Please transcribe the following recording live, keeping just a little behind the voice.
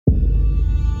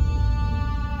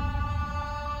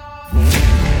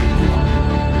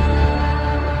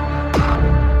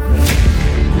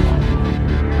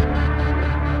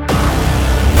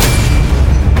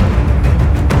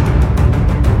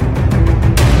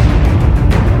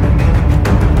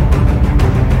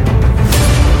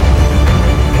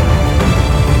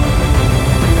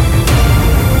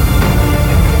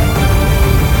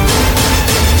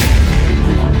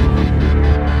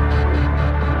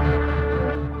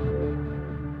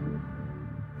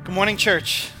Good morning,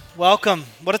 church. Welcome.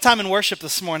 What a time in worship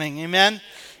this morning. Amen.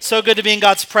 So good to be in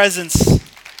God's presence.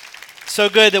 So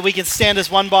good that we can stand as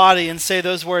one body and say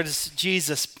those words,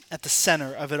 Jesus at the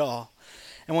center of it all.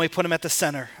 And when we put him at the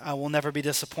center, we'll never be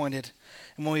disappointed.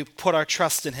 And when we put our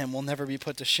trust in him, we'll never be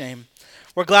put to shame.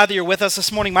 We're glad that you're with us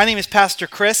this morning. My name is Pastor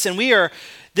Chris, and we are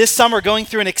this summer going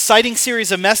through an exciting series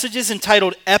of messages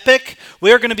entitled Epic.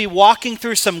 We are going to be walking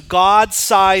through some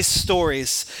God-sized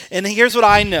stories. And here's what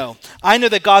I know. I know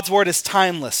that God's word is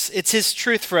timeless. It's his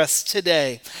truth for us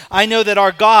today. I know that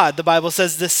our God, the Bible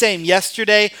says, the same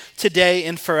yesterday, today,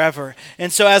 and forever.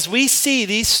 And so as we see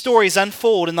these stories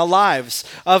unfold in the lives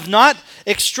of not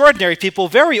extraordinary people,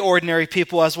 very ordinary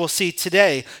people, as we'll see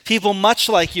today, people much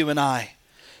like you and I,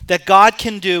 that God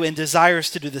can do and desires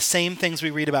to do the same things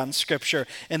we read about in Scripture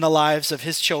in the lives of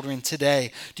his children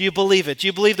today. Do you believe it? Do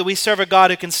you believe that we serve a God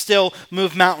who can still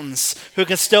move mountains, who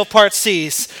can still part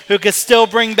seas, who can still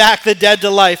bring back the dead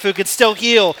to life, who can still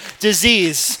heal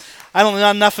disease? I don't know,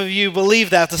 not enough of you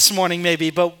believe that this morning maybe,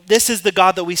 but this is the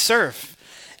God that we serve.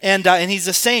 And he's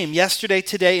the same yesterday,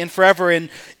 today, and forever. And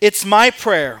it's my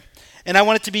prayer, and I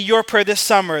want it to be your prayer this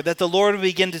summer, that the Lord will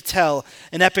begin to tell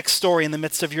an epic story in the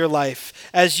midst of your life.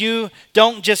 As you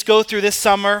don't just go through this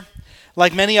summer,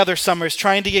 like many other summers,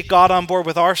 trying to get God on board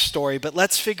with our story, but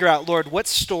let's figure out, Lord, what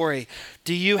story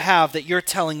do you have that you're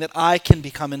telling that I can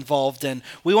become involved in?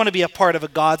 We want to be a part of a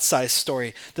God-sized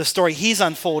story, the story he's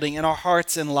unfolding in our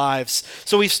hearts and lives.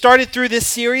 So we've started through this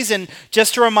series, and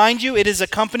just to remind you, it is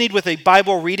accompanied with a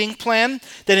Bible reading plan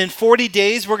that in 40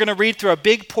 days we're going to read through a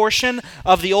big portion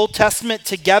of the Old Testament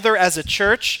together as a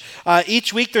church.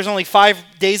 Each week there's only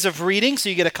 5 days of reading, so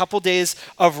you get a couple days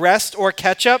of rest or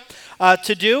catch-up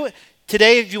to do.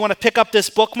 Today, if you want to pick up this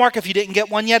bookmark, if you didn't get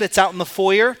one yet, it's out in the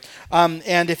foyer.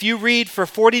 And if you read for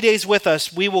 40 days with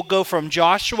us, we will go from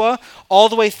Joshua all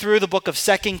the way through the book of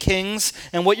 2 Kings.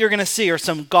 And what you're going to see are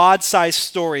some God-sized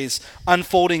stories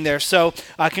unfolding there. So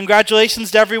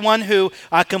congratulations to everyone who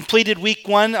completed week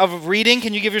 1 of reading.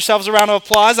 Can you give yourselves a round of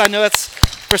applause? I know that's,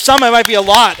 for some, it might be a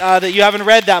lot that you haven't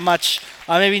read that much.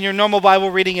 Maybe in your normal Bible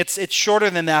reading, it's shorter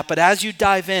than that. But as you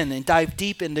dive in and dive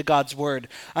deep into God's Word,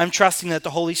 I'm trusting that the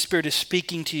Holy Spirit is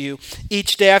speaking to you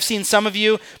each day. I've seen some of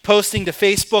you posting to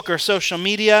Facebook or social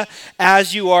media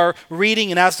as you are reading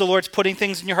and as the Lord's putting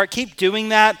things in your heart. Keep doing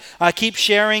that. Keep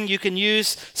sharing. You can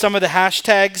use some of the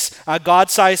hashtags,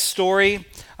 God-sized story,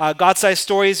 God-sized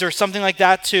stories or something like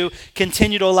that to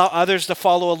continue to allow others to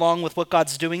follow along with what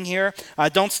God's doing here.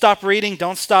 Don't stop reading.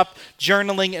 Don't stop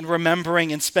journaling and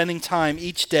remembering and spending time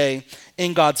each day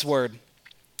in God's Word.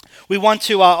 We want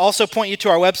to also point you to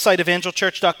our website,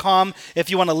 evangelchurch.com. If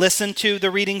you want to listen to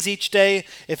the readings each day,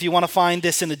 if you want to find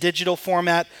this in a digital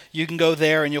format, you can go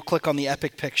there and you'll click on the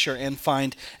epic picture and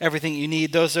find everything you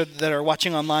need. Those that are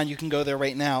watching online, you can go there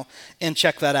right now and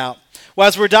check that out. Well,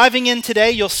 as we're diving in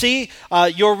today, you'll see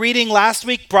your reading last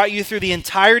week brought you through the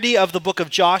entirety of the book of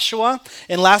Joshua.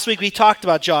 And last week we talked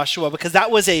about Joshua because that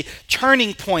was a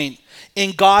turning point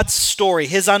in God's story,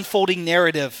 his unfolding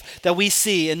narrative that we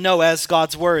see and know as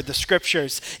God's Word, the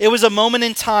Scriptures. It was a moment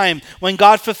in time when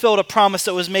God fulfilled a promise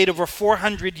that was made over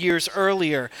 400 years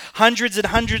earlier. Hundreds and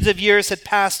hundreds of years had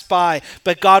passed by,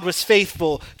 but God was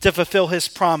faithful to fulfill his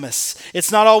promise.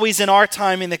 It's not always in our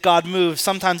timing that God moves.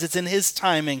 Sometimes it's in his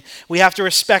timing. We have to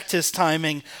respect his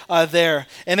timing there.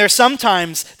 And there's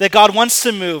sometimes that God wants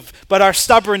to move, but our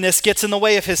stubbornness gets in the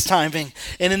way of his timing.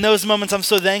 And in those moments, I'm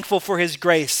so thankful for his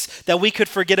grace that we could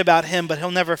forget about him, but he'll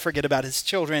never forget about his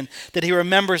children, that he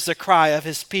remembers the cry of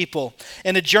his people.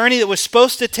 And a journey that was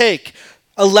supposed to take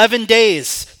 11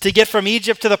 days to get from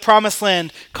Egypt to the promised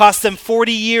land cost them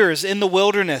 40 years in the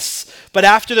wilderness. But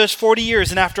after those 40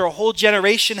 years and after a whole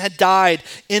generation had died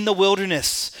in the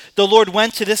wilderness, the Lord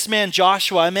went to this man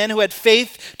Joshua, a man who had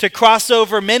faith to cross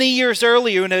over many years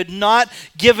earlier and had not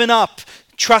given up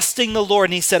trusting the Lord.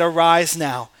 And he said, "Arise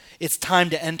now. It's time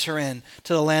to enter in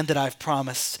to the land that I've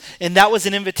promised." And that was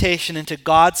an invitation into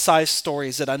God-sized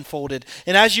stories that unfolded.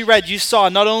 And as you read, you saw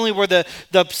not only were the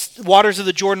waters of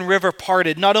the Jordan River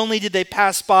parted, not only did they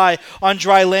pass by on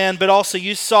dry land, but also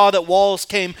you saw that walls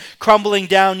came crumbling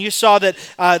down. You saw that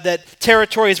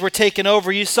territories were taken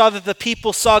over. You saw that the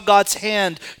people saw God's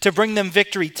hand to bring them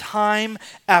victory time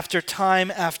after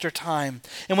time after time.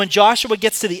 And when Joshua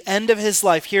gets to the end of his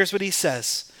life, here's what he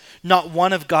says. Not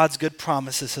one of God's good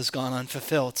promises has gone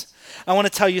unfulfilled. I want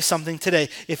to tell you something today.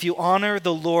 If you honor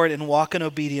the Lord and walk in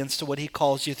obedience to what he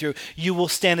calls you through, you will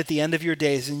stand at the end of your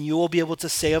days and you will be able to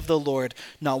say of the Lord,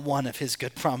 not one of his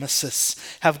good promises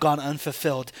have gone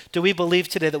unfulfilled. Do we believe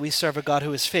today that we serve a God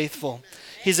who is faithful?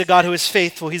 He's a God who is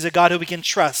faithful. He's a God who we can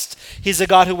trust. He's a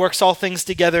God who works all things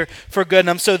together for good, and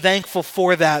I'm so thankful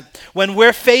for that. When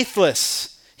we're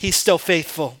faithless, he's still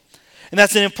faithful. And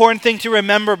that's an important thing to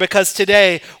remember, because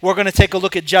today we're going to take a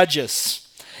look at Judges.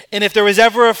 And if there was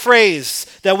ever a phrase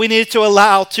that we needed to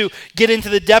allow to get into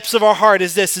the depths of our heart,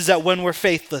 is that when we're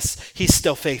faithless, he's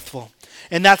still faithful.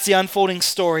 And that's the unfolding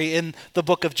story in the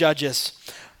book of Judges.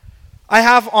 I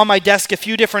have on my desk a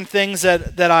few different things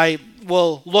that I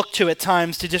will look to at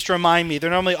times to just remind me.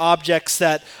 They're normally objects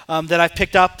that I've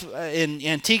picked up in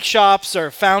antique shops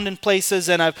or found in places,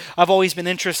 and I've always been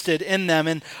interested in them.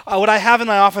 And what I have in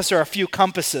my office are a few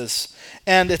compasses.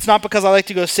 And it's not because I like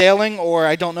to go sailing or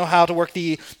I don't know how to work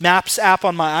the Maps app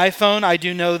on my iPhone. I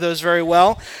do know those very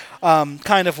well.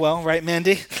 Kind of well, right,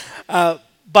 Mandy?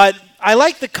 But I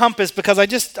like the compass because I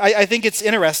think it's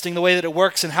interesting the way that it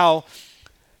works and how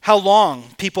long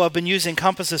people have been using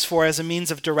compasses for as a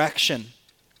means of direction.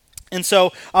 And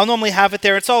so I'll normally have it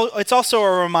there. It's also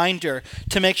a reminder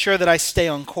to make sure that I stay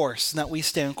on course and that we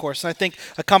stay on course. And I think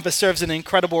a compass serves an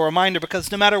incredible reminder,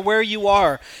 because no matter where you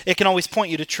are, it can always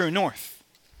point you to true north.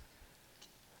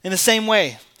 In the same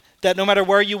way that no matter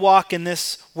where you walk in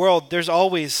this world, there's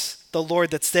always the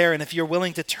Lord that's there. And if you're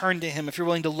willing to turn to him, if you're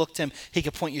willing to look to him, he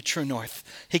can point you true north.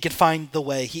 He can find the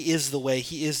way. He is the way.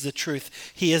 He is the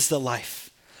truth. He is the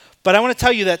life. But I want to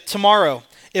tell you that tomorrow,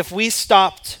 if we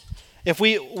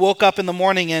woke up in the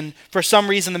morning and for some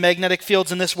reason the magnetic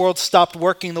fields in this world stopped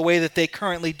working the way that they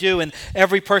currently do, and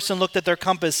every person looked at their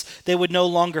compass, they would no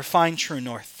longer find true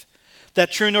north.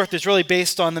 That true north is really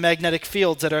based on the magnetic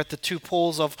fields that are at the two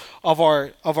poles of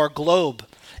our globe.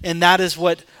 And that is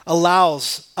what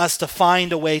allows us to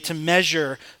find a way to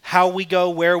measure how we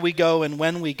go, where we go, and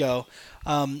when we go.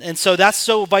 And so that's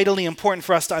so vitally important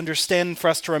for us to understand and for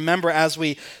us to remember as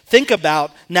we think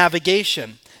about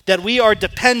navigation, that we are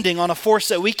depending on a force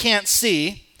that we can't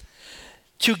see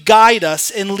to guide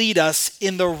us and lead us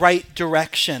in the right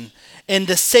direction. And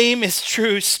the same is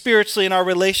true spiritually in our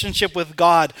relationship with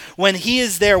God. When he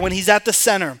is there, when he's at the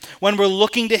center, when we're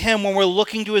looking to him, when we're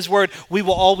looking to his word, we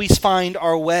will always find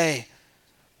our way.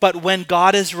 But when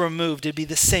God is removed, it'd be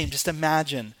the same. Just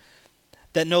imagine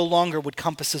that no longer would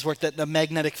compasses work, that the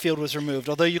magnetic field was removed.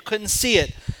 Although you couldn't see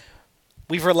it,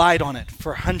 we've relied on it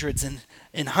for hundreds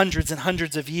and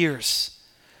hundreds of years.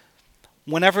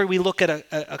 Whenever we look at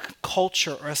a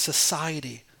culture or a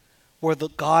society where the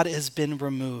God has been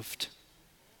removed,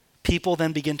 people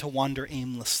then begin to wander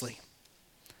aimlessly.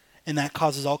 And that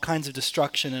causes all kinds of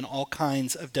destruction and all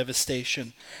kinds of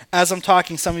devastation. As I'm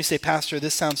talking, some of you say, Pastor,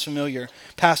 this sounds familiar.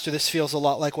 Pastor, this feels a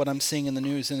lot like what I'm seeing in the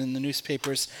news and in the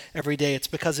newspapers every day. It's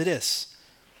because it is.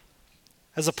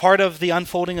 As a part of the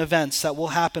unfolding events that will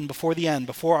happen before the end,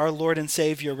 before our Lord and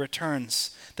Savior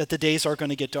returns, that the days are going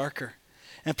to get darker.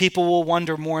 And people will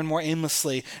wander more and more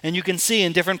aimlessly. And you can see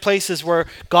in different places where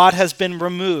God has been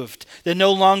removed, that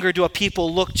no longer do a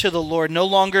people look to the Lord. No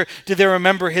longer do they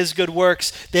remember his good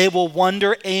works. They will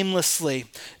wander aimlessly.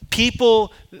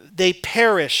 People, they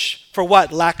perish for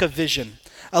what? Lack of vision.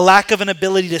 A lack of an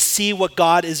ability to see what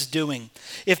God is doing.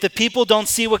 If the people don't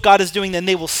see what God is doing, then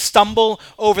they will stumble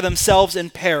over themselves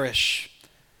and perish.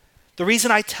 The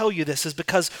reason I tell you this is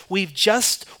because we've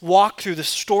just walked through the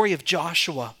story of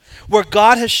Joshua, where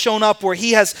God has shown up, where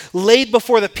he has laid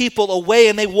before the people a way,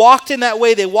 and they walked in that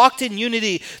way. They walked in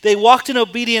unity. They walked in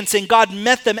obedience, and God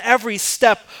met them every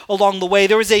step along the way.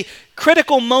 There was a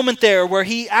critical moment there where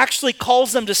he actually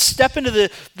calls them to step into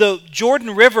the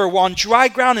Jordan River on dry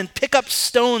ground and pick up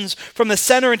stones from the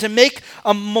center and to make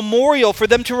a memorial for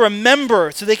them to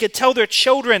remember so they could tell their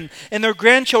children and their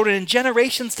grandchildren and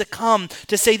generations to come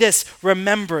to say this: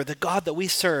 remember, the God that we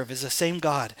serve is the same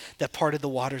God that parted the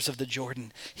waters of the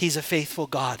Jordan. He's a faithful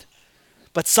God.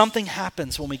 But something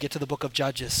happens when we get to the book of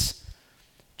Judges.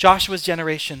 Joshua's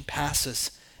generation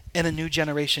passes and a new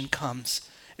generation comes.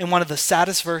 And one of the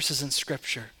saddest verses in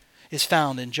Scripture is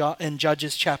found in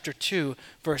Judges chapter 2,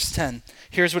 verse 10.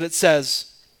 Here's what it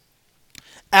says.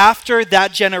 After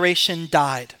that generation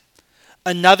died,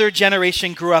 another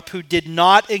generation grew up who did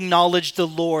not acknowledge the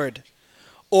Lord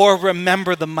or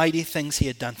remember the mighty things he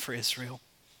had done for Israel.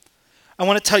 I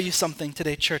want to tell you something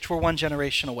today, church. We're one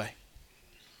generation away.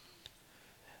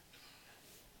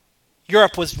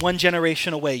 Europe was one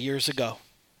generation away years ago.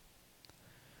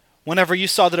 Whenever you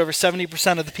saw that over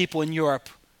 70% of the people in Europe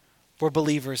were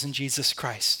believers in Jesus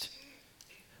Christ.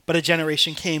 But a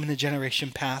generation came and a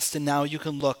generation passed, and now you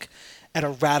can look at a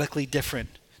radically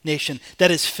different nation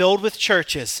that is filled with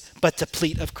churches but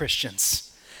deplete of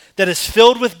Christians, that is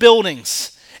filled with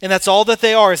buildings, and that's all that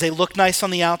they are, is they look nice on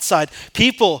the outside.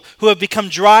 People who have become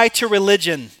dry to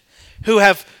religion, who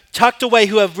have tucked away,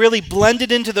 who have really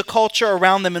blended into the culture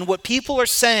around them. And what people are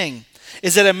saying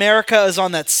is that America is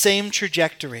on that same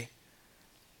trajectory.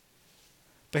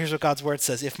 But here's what God's word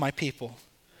says: if my people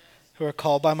who are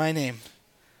called by my name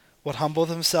would humble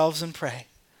themselves and pray,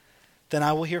 then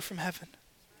I will hear from heaven.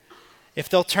 If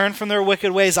they'll turn from their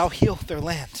wicked ways, I'll heal their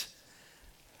land.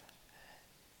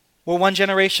 We're one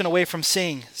generation away from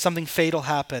seeing something fatal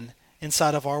happen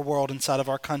inside of our world, inside of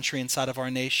our country, inside of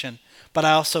our nation. But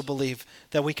I also believe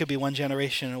that we could be one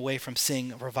generation away from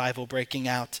seeing a revival breaking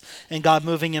out and God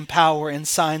moving in power and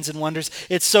signs and wonders.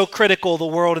 It's so critical, the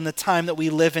world and the time that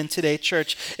we live in today,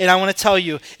 church. And I want to tell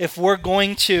you, if we're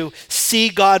going to see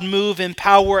God move in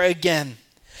power again,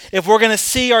 if we're going to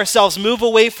see ourselves move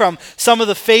away from some of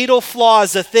the fatal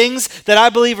flaws, the things that I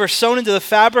believe are sown into the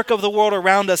fabric of the world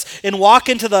around us, and walk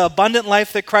into the abundant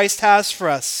life that Christ has for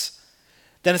us,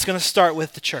 then it's going to start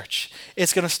with the church.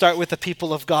 It's going to start with the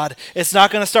people of God. It's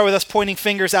not going to start with us pointing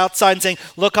fingers outside and saying,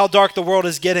 look how dark the world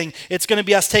is getting. It's going to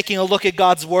be us taking a look at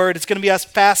God's word. It's going to be us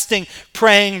fasting,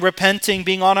 praying, repenting,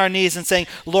 being on our knees and saying,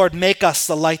 Lord, make us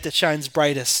the light that shines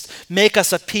brightest. Make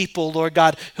us a people, Lord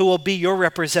God, who will be your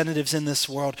representatives in this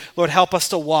world. Lord, help us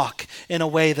to walk in a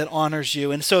way that honors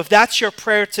you. And so if that's your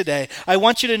prayer today, I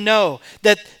want you to know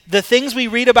that the things we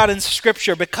read about in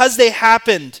Scripture, because they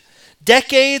happened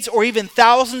decades or even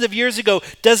thousands of years ago,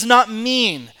 does not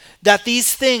mean that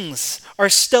these things are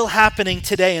still happening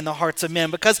today in the hearts of men,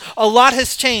 because a lot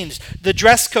has changed. The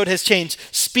dress code has changed.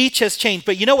 Speech has changed.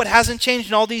 But you know what hasn't changed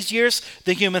in all these years?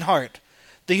 The human heart.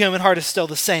 The human heart is still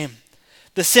the same.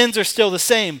 The sins are still the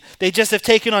same. They just have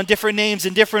taken on different names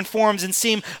and different forms and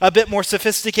seem a bit more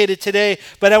sophisticated today.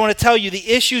 But I want to tell you, the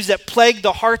issues that plague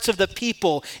the hearts of the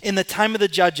people in the time of the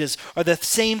judges are the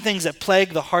same things that plague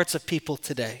the hearts of people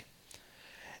today.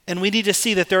 And we need to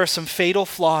see that there are some fatal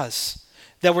flaws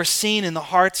that were seen in the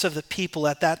hearts of the people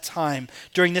at that time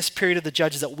during this period of the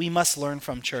judges that we must learn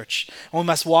from, church. And we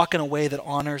must walk in a way that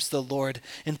honors the Lord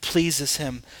and pleases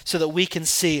him, so that we can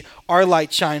see our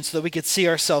light shine, so that we can see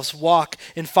ourselves walk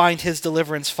and find his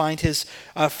deliverance, find his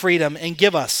freedom, and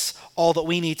give us all that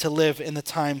we need to live in the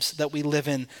times that we live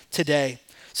in today.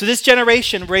 So this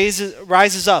generation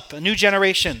rises up, a new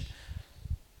generation.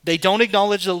 They don't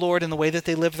acknowledge the Lord in the way that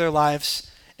they live their lives,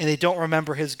 and they don't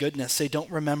remember his goodness. They don't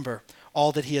remember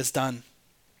all that he has done.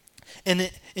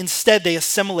 And instead, they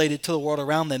assimilated to the world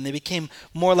around them. They became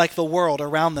more like the world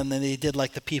around them than they did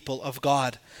like the people of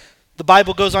God. The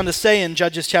Bible goes on to say in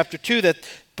Judges chapter 2 that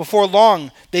before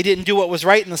long, they didn't do what was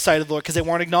right in the sight of the Lord because they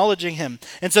weren't acknowledging him.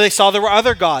 And so they saw there were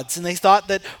other gods, and they thought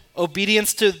that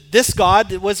obedience to this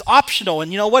God was optional.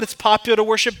 And you know what? It's popular to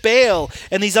worship Baal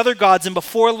and these other gods. And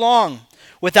before long,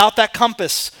 without that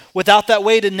compass, without that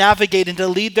way to navigate and to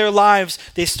lead their lives,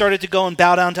 they started to go and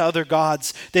bow down to other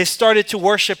gods. They started to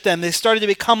worship them. They started to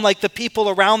become like the people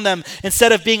around them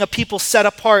instead of being a people set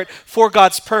apart for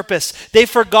God's purpose. They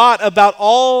forgot about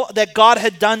all that God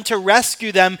had done to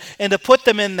rescue them and to put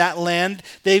them in that land.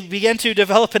 They began to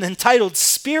develop an entitled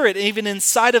spirit even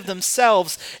inside of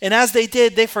themselves. And as they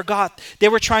did, they forgot. They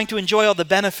were trying to enjoy all the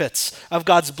benefits of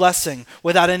God's blessing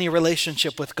without any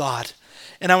relationship with God.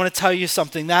 And I want to tell you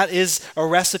something. That is a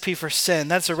recipe for sin.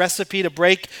 That's a recipe to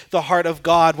break the heart of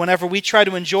God whenever we try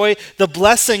to enjoy the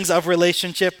blessings of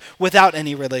relationship without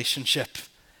any relationship.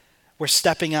 We're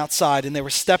stepping outside, and they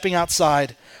were stepping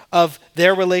outside of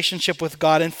their relationship with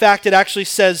God. In fact, it actually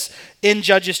says in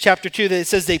Judges chapter 2 that it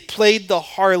says they played the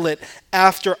harlot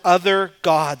after other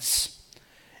gods.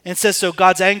 And it says so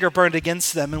God's anger burned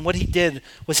against them, and what he did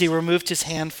was he removed his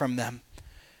hand from them.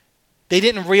 They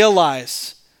didn't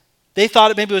realize. They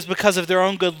thought it maybe was because of their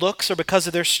own good looks or because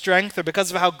of their strength or because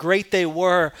of how great they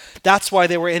were. That's why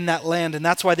they were in that land, and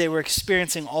that's why they were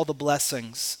experiencing all the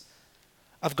blessings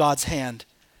of God's hand.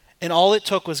 And all it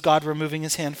took was God removing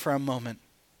his hand for a moment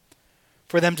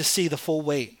for them to see the full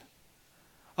weight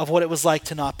of what it was like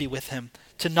to not be with him,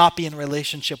 to not be in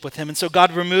relationship with him. And so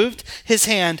God removed his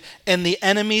hand, and the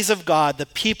enemies of God, the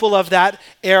people of that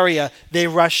area, they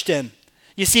rushed in.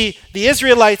 You see, the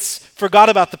Israelites forgot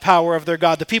about the power of their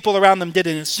God. The people around them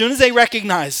didn't. As soon as they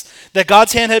recognized that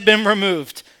God's hand had been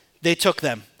removed, they took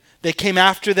them. They came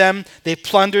after them. They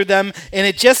plundered them. And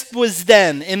it just was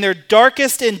then, in their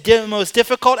darkest and most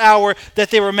difficult hour, that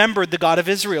they remembered the God of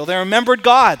Israel. They remembered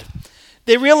God.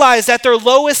 They realized at their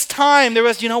lowest time, there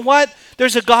was, you know what?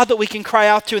 There's a God that we can cry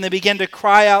out to. And they began to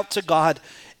cry out to God.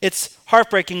 It's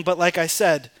heartbreaking, but like I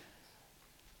said,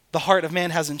 the heart of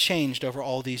man hasn't changed over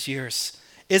all these years.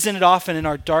 Isn't it often in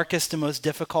our darkest and most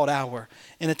difficult hour,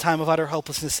 in a time of utter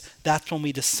hopelessness, that's when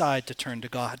we decide to turn to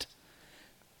God?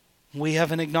 We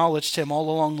haven't acknowledged him all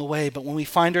along the way, but when we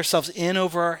find ourselves in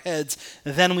over our heads,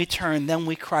 then we turn, then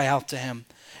we cry out to him.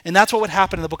 And that's what would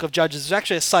happen in the book of Judges. There's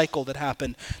actually a cycle that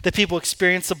happened, that people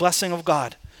experienced the blessing of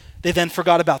God. They then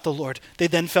forgot about the Lord. They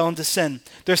then fell into sin.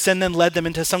 Their sin then led them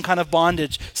into some kind of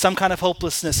bondage, some kind of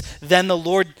hopelessness. Then the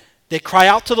Lord, they cry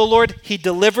out to the Lord. He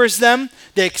delivers them.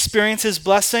 They experience his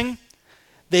blessing.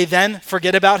 They then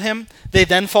forget about him. They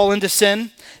then fall into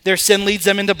sin. Their sin leads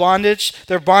them into bondage.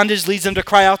 Their bondage leads them to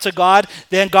cry out to God.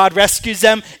 Then God rescues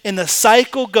them. And the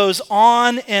cycle goes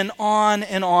on and on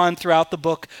and on throughout the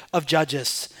book of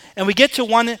Judges. And we get to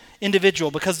one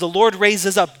individual because the Lord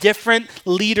raises up different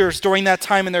leaders during that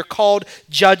time, and they're called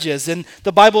judges. And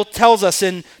the Bible tells us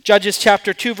in Judges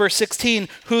chapter 2, verse 16,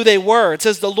 who they were. It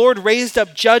says, the Lord raised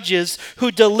up judges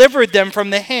who delivered them from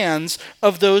the hands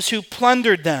of those who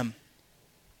plundered them.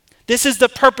 This is the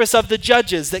purpose of the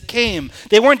judges that came.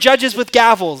 They weren't judges with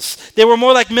gavels. They were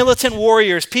more like militant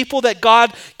warriors, people that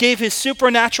God gave his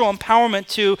supernatural empowerment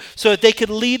to so that they could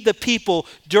lead the people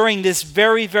during this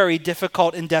very, very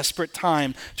difficult and desperate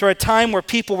time. To a time where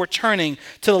people were turning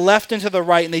to the left and to the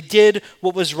right, and they did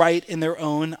what was right in their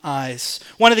own eyes.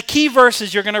 One of the key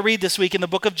verses you're going to read this week in the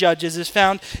book of Judges is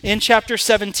found in chapter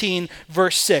 17,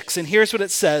 verse 6. And here's what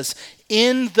it says.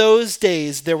 In those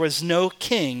days there was no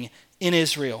king in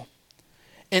Israel,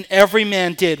 and every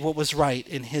man did what was right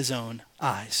in his own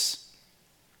eyes.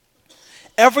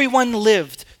 Everyone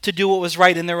lived to do what was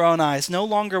right in their own eyes. No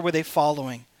longer were they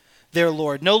following their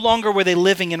Lord. No longer were they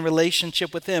living in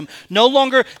relationship with him. No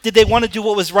longer did they want to do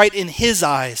what was right in his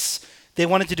eyes. They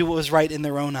wanted to do what was right in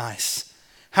their own eyes.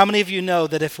 How many of you know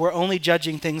that if we're only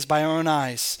judging things by our own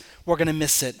eyes, we're going to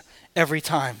miss it every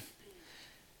time?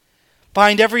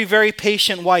 Behind every very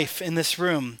patient wife in this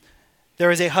room, there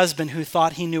is a husband who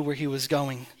thought he knew where he was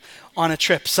going on a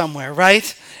trip somewhere,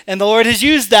 right? And the Lord has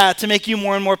used that to make you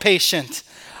more and more patient.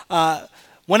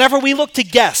 Whenever we look to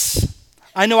guess,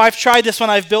 I know I've tried this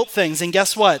when I've built things, and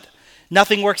guess what?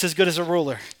 Nothing works as good as a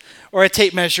ruler or a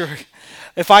tape measure.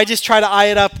 If I just try to eye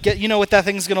it up, you know what that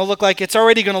thing's going to look like? It's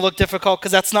already going to look difficult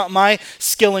because that's not my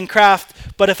skill and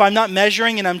craft. But if I'm not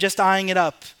measuring and I'm just eyeing it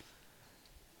up,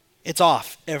 it's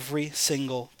off every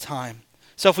single time.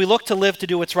 So if we look to live to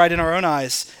do what's right in our own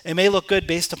eyes, it may look good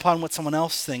based upon what someone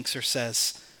else thinks or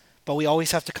says. But we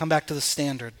always have to come back to the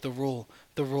standard, the rule,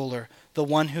 the ruler, the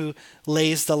one who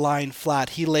lays the line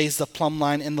flat. He lays the plumb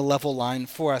line and the level line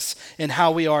for us in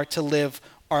how we are to live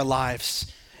our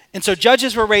lives. And so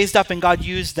judges were raised up, and God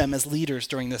used them as leaders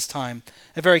during this time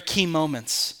at very key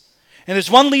moments. And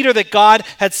there's one leader that God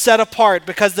had set apart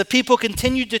because the people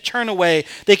continued to turn away.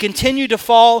 They continued to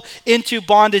fall into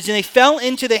bondage, and they fell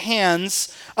into the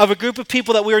hands of a group of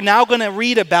people that we are now going to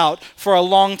read about for a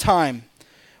long time.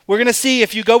 We're going to see,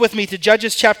 if you go with me to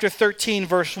Judges chapter 13,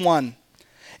 verse 1.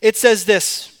 It says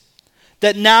this,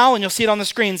 that now, and you'll see it on the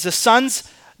screens, the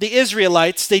sons, the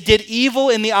Israelites, they did evil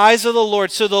in the eyes of the Lord,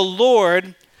 so the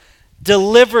Lord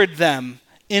delivered them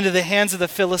into the hands of the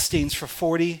Philistines for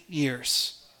 40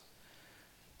 years.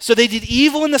 So they did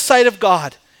evil in the sight of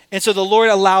God, and so the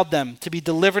Lord allowed them to be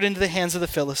delivered into the hands of the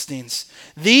Philistines.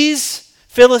 These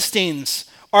Philistines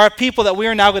are a people that we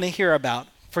are now going to hear about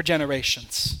for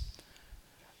generations.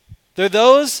 They're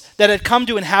those that had come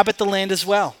to inhabit the land as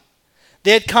well.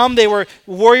 They had come, they were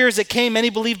warriors that came, many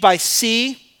believe, by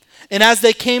sea, and as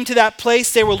they came to that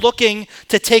place, they were looking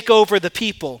to take over the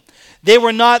people. They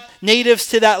were not natives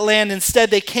to that land.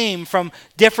 Instead, they came from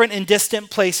different and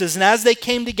distant places. And as they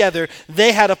came together,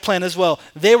 they had a plan as well.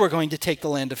 They were going to take the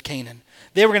land of Canaan.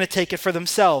 They were going to take it for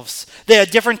themselves. They had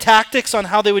different tactics on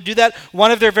how they would do that. One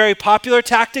of their very popular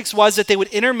tactics was that they would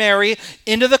intermarry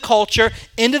into the culture,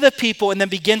 into the people, and then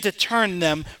begin to turn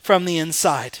them from the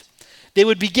inside. They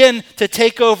would begin to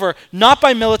take over, not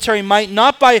by military might,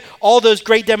 not by all those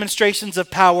great demonstrations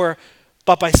of power,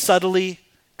 but by subtly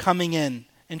coming in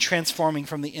and transforming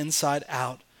from the inside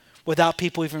out without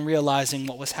people even realizing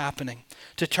what was happening,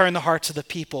 to turn the hearts of the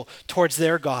people towards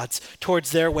their gods,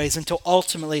 towards their ways, until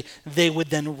ultimately they would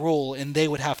then rule and they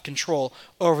would have control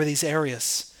over these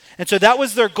areas. And so that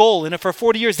was their goal, and for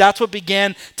 40 years that's what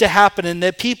began to happen, and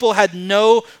the people had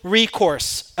no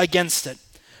recourse against it.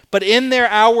 But in their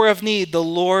hour of need, the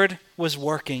Lord was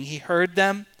working. He heard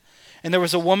them, and there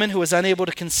was a woman who was unable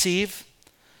to conceive.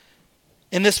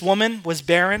 And this woman was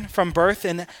barren from birth,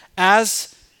 and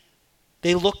as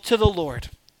they looked to the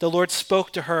Lord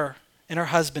spoke to her and her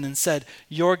husband and said,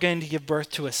 "You're going to give birth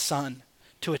to a son,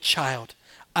 to a child.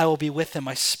 I will be with him.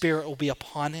 My spirit will be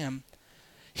upon him.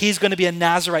 He's going to be a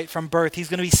Nazirite from birth. He's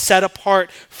going to be set apart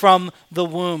from the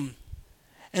womb."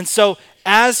 And so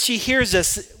as she hears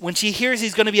this, when she hears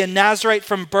he's going to be a Nazirite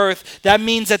from birth, that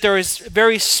means that there is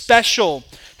very special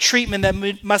treatment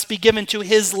that must be given to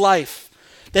his life.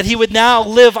 That he would now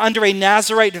live under a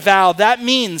Nazirite vow. That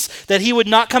means that he would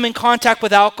not come in contact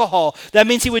with alcohol. That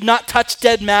means he would not touch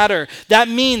dead matter. That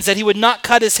means that he would not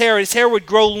cut his hair. His hair would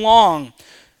grow long.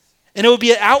 And it would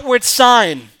be an outward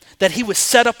sign that he was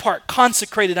set apart,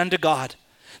 consecrated unto God.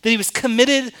 That he was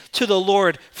committed to the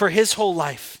Lord for his whole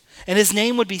life. And his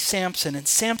name would be Samson. And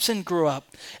Samson grew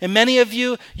up. And many of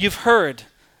you, you've heard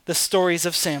the stories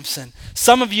of Samson.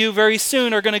 Some of you very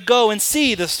soon are going to go and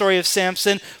see the story of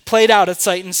Samson played out at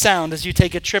Sight and Sound as you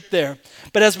take a trip there.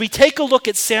 But as we take a look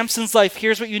at Samson's life,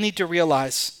 here's what you need to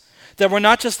realize. That we're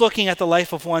not just looking at the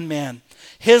life of one man.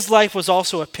 His life was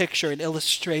also a picture, an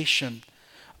illustration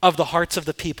of the hearts of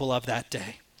the people of that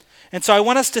day. And so I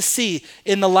want us to see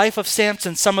in the life of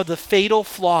Samson some of the fatal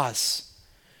flaws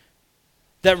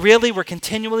that really were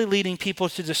continually leading people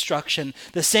to destruction.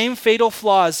 The same fatal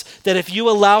flaws that if you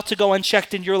allow to go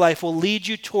unchecked in your life will lead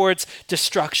you towards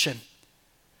destruction.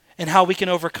 And how we can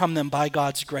overcome them by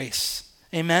God's grace.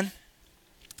 Amen?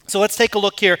 So let's take a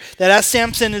look here that as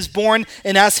Samson is born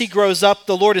and as he grows up,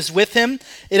 the Lord is with him.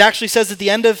 It actually says at the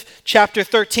end of chapter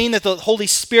 13 that the Holy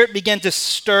Spirit began to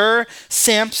stir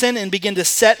Samson and begin to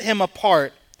set him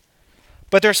apart.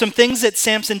 But there are some things that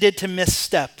Samson did to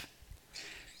misstep.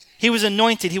 He was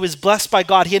anointed. He was blessed by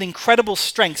God. He had incredible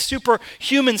strength,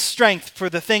 superhuman strength for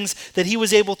the things that he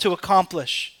was able to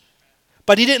accomplish.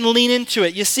 But he didn't lean into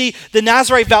it. You see, the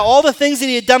Nazirite vow, all the things that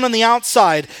he had done on the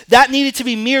outside, that needed to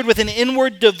be mirrored with an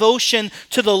inward devotion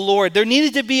to the Lord. There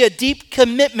needed to be a deep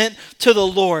commitment to the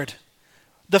Lord.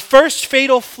 The first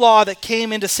fatal flaw that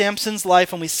came into Samson's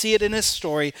life, and we see it in his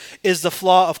story, is the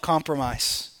flaw of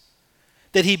compromise.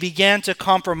 That he began to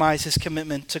compromise his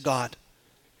commitment to God.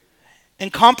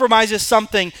 And compromise is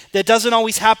something that doesn't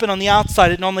always happen on the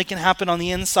outside. It normally can happen on the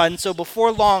inside. And so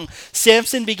before long,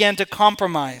 Samson began to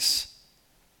compromise.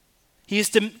 He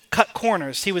used to cut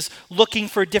corners. He was looking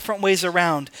for different ways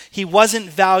around. He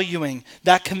wasn't valuing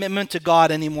that commitment to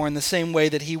God anymore in the same way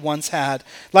that he once had.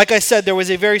 Like I said, there was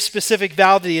a very specific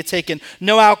vow that he had taken.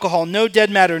 No alcohol, no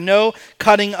dead matter, no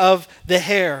cutting of the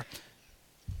hair.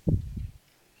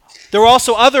 There were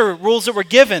also other rules that were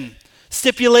given.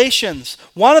 Stipulations.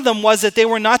 One of them was that they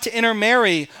were not to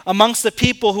intermarry amongst the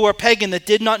people who are pagan that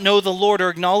did not know the Lord or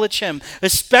acknowledge him,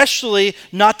 especially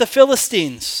not the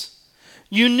Philistines.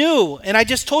 You knew, and I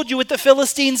just told you what the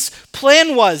Philistines'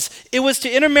 plan was. It was to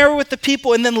intermarry with the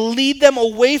people and then lead them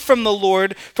away from the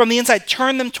Lord from the inside,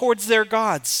 turn them towards their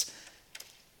gods.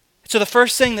 So the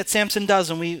first thing that Samson does,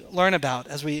 and we learn about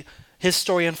as his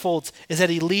story unfolds, is that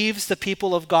he leaves the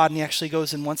people of God and he actually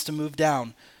goes and wants to move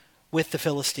down with the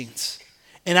Philistines.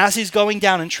 And as he's going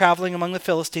down and traveling among the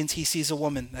Philistines, he sees a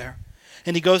woman there.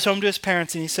 And he goes home to his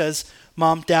parents and he says,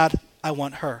 Mom, Dad, I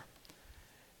want her.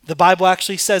 The Bible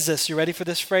actually says this. You ready for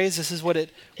this phrase? This is what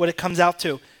it comes out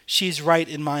to. She's right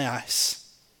in my eyes.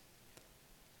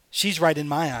 She's right in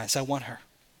my eyes. I want her.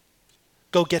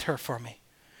 Go get her for me.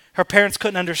 Her parents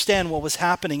couldn't understand what was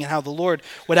happening and how the Lord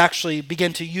would actually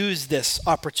begin to use this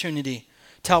opportunity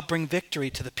to help bring victory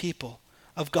to the people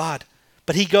of God.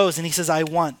 But he goes and he says, I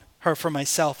want her for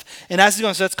myself. And as he's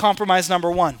going, so that's compromise number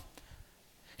one.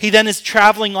 He then is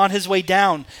traveling on his way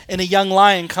down and a young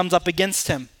lion comes up against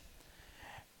him.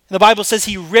 And the Bible says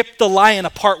he ripped the lion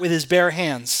apart with his bare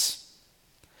hands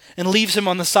and leaves him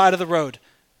on the side of the road.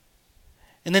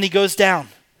 And then he goes down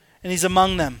and he's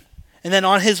among them. And then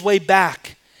on his way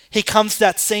back, he comes to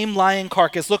that same lion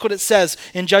carcass. Look what it says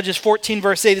in Judges 14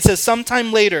 verse 8. It says,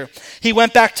 sometime later, he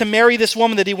went back to marry this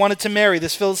woman that he wanted to marry,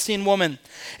 this Philistine woman.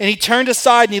 And he turned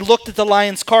aside and he looked at the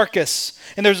lion's carcass.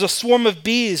 And there was a swarm of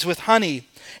bees with honey.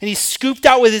 And he scooped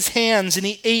out with his hands and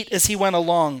he ate as he went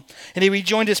along. And he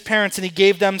rejoined his parents and he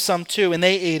gave them some too, and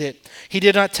they ate it. He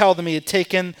did not tell them he had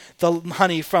taken the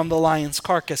honey from the lion's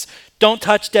carcass. Don't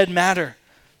touch dead matter.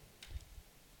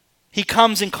 He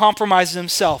comes and compromises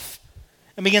himself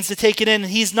and begins to take it in,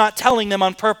 and he's not telling them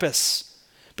on purpose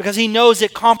because he knows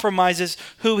it compromises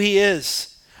who he is.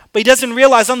 But he doesn't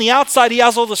realize on the outside he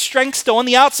has all the strength still. On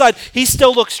the outside he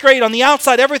still looks straight. On the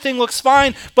outside everything looks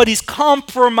fine, but he's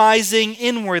compromising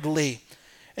inwardly.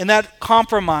 And that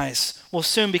compromise will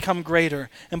soon become greater,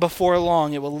 and before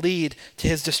long it will lead to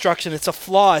his destruction. It's a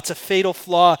flaw. It's a fatal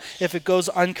flaw if it goes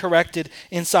uncorrected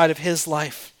inside of his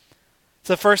life.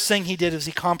 So the first thing he did is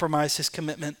he compromised his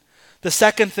commitment. The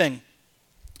second thing,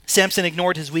 Samson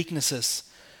ignored his weaknesses.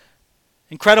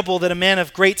 Incredible that a man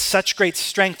of such great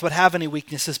strength would have any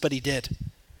weaknesses, but he did.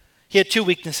 He had two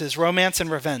weaknesses, romance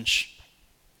and revenge.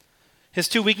 His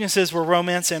two weaknesses were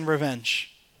romance and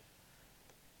revenge.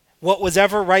 what was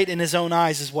ever right in his own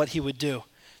eyes is what he would do.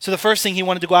 So the first thing, he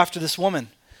wanted to go after this woman.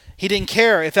 He didn't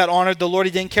care if that honored the Lord.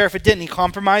 He didn't care if it didn't. He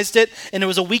compromised it, and it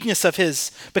was a weakness of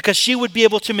his because she would be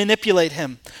able to manipulate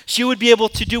him. She would be able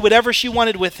to do whatever she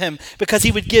wanted with him because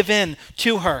he would give in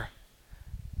to her.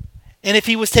 And if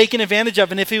he was taken advantage of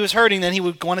and if he was hurting, then he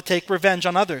would want to take revenge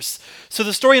on others. So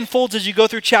the story unfolds as you go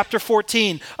through chapter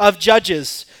 14 of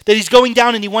Judges, that he's going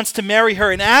down and he wants to marry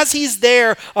her. And as he's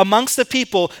there amongst the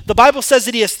people, the Bible says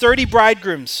that he has 30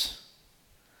 bridegrooms,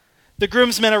 the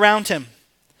groomsmen around him.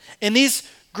 And these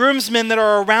groomsmen that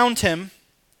are around him,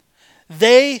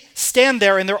 they stand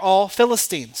there and they're all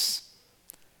Philistines.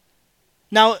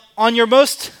 Now, on your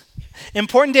most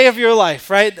important day of your life,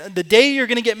 right, the day you're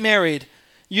going to get married,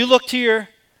 you look to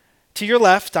your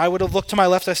left. I would have looked to my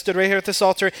left. I stood right here at this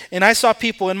altar, and I saw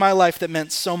people in my life that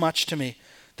meant so much to me.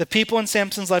 The people in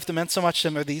Samson's life that meant so much to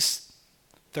him are these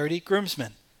 30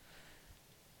 groomsmen.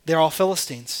 They're all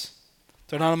Philistines.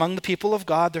 They're not among the people of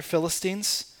God. They're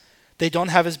Philistines. They don't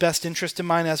have his best interest in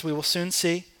mind, as we will soon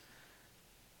see.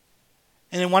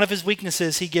 And in one of his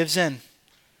weaknesses, he gives in.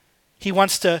 He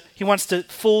wants to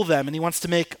fool them, and he wants to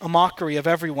make a mockery of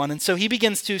everyone. And so he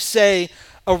begins to say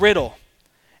a riddle.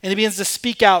 And he begins to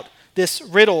speak out this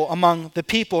riddle among the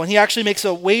people. And he actually makes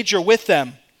a wager with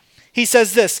them. He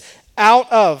says this,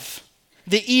 out of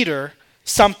the eater,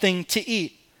 something to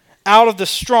eat. Out of the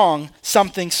strong,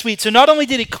 something sweet. So not only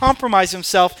did he compromise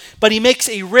himself, but he makes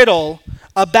a riddle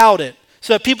about it.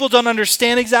 So that people don't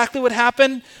understand exactly what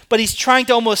happened, but he's trying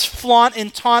to almost flaunt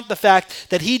and taunt the fact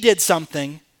that he did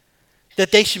something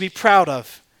that they should be proud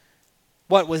of.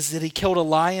 What was it? He killed a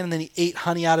lion and then he ate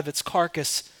honey out of its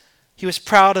carcass. He was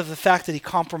proud of the fact that he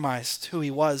compromised who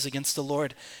he was against the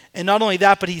Lord. And not only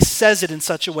that, but he says it in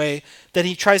such a way that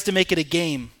he tries to make it a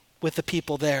game with the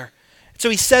people there. So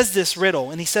he says this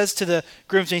riddle, and he says to the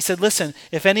groomsmen, he said, listen,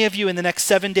 if any of you in the next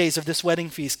 7 days of this wedding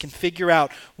feast can figure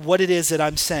out what it is that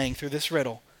I'm saying through this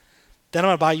riddle, then I'm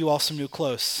going to buy you all some new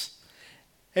clothes.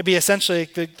 It'd be essentially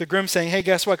the groom saying, hey,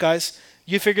 guess what, guys?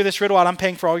 You figure this riddle out, I'm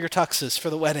paying for all your tuxes for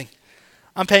the wedding.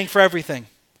 I'm paying for everything.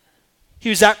 He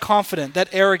was that confident, that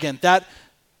arrogant, that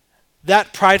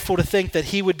prideful to think that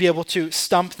he would be able to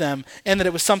stump them and that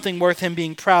it was something worth him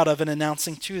being proud of and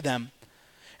announcing to them.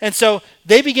 And so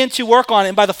they begin to work on it.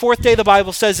 And by the fourth day, the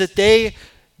Bible says that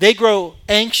they grow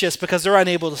anxious because they're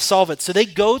unable to solve it. So they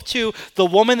go to the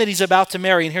woman that he's about to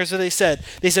marry. And here's what they said.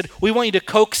 They said, we want you to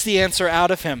coax the answer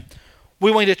out of him.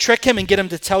 We want you to trick him and get him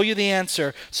to tell you the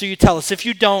answer. So you tell us. If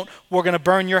you don't, we're going to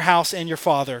burn your house and your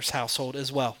father's household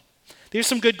as well. These are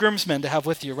some good groomsmen to have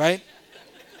with you, right?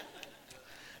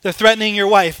 They're threatening your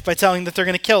wife by telling that they're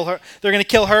going to kill her. They're going to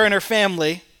kill her and her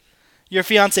family, your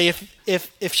fiance,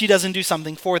 if she doesn't do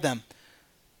something for them.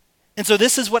 And so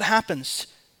this is what happens.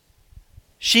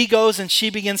 She goes and she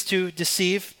begins to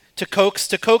deceive, to coax.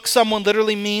 To coax someone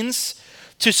literally means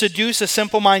to seduce a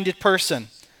simple-minded person.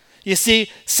 You see,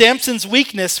 Samson's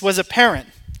weakness was apparent.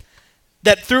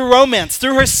 That through romance,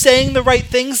 through her saying the right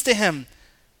things to him,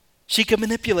 she could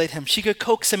manipulate him. She could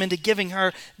coax him into giving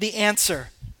her the answer.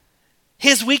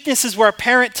 His weaknesses were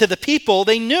apparent to the people.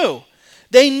 They knew.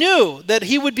 They knew that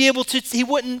he would be able to, he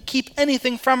wouldn't keep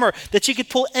anything from her, that she could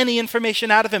pull any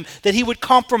information out of him, that he would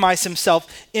compromise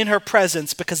himself in her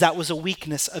presence because that was a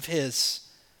weakness of his.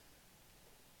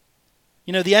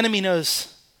 You know, the enemy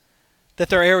knows that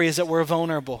there are areas that we're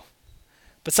vulnerable,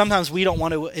 but sometimes we don't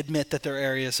want to admit that there are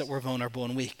areas that we're vulnerable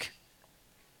and weak.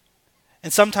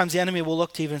 And sometimes the enemy will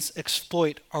look to even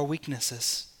exploit our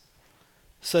weaknesses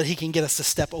so that he can get us to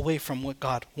step away from what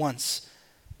God wants.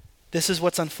 This is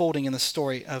what's unfolding in the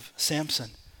story of Samson,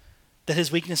 that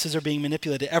his weaknesses are being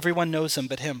manipulated. Everyone knows him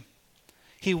but him.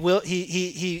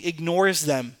 He ignores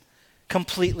them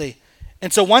completely.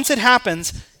 And so once it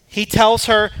happens, he tells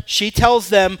her, she tells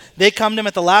them, they come to him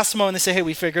at the last moment and they say, hey,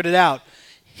 we figured it out.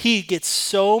 He gets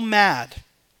so mad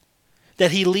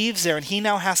that he leaves there and he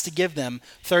now has to give them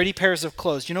 30 pairs of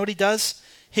clothes. You know what he does?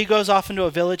 He goes off into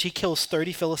a village, he kills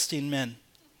 30 Philistine men,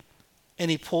 and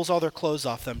he pulls all their clothes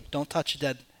off them. Don't touch a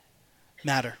dead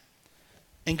matter.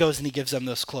 And goes and he gives them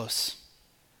those clothes.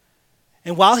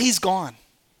 And while he's gone,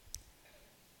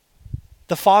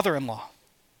 the father-in-law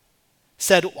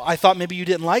said, I thought maybe you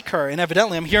didn't like her, and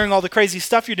evidently I'm hearing all the crazy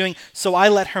stuff you're doing, so I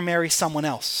let her marry someone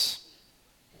else.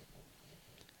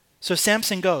 So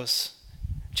Samson goes,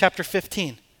 chapter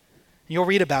 15. You'll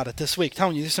read about it this week. I'm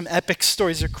telling you, there's some epic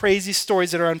stories. There are crazy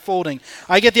stories that are unfolding.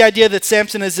 I get the idea that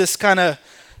Samson is this kind of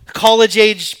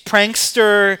college-age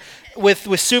prankster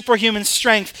with superhuman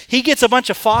strength. He gets a bunch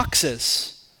of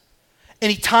foxes,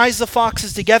 and he ties the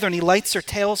foxes together, and he lights their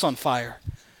tails on fire.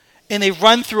 And they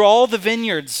run through all the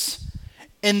vineyards,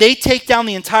 And they take down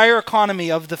the entire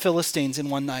economy of the Philistines in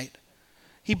one night.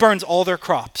 He burns all their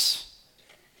crops.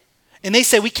 And they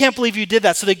say, we can't believe you did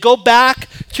that. So they go back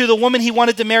to the woman he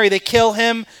wanted to marry. They kill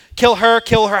him, kill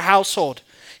her household.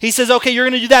 He says, okay, you're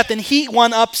going to do that. Then he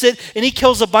one-ups it, and he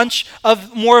kills a bunch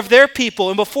of more of their people.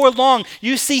 And before long,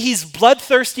 you see he's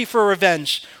bloodthirsty for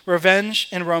revenge. Revenge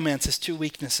and romance, his two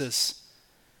weaknesses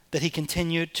that he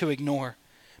continued to ignore.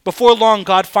 Before long,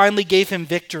 God finally gave him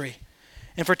victory.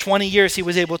 And for 20 years, he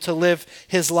was able to live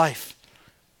his life.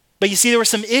 But you see, there were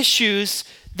some issues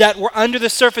that were under the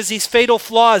surface, these fatal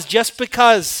flaws, just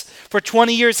because for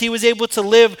 20 years he was able to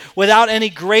live without any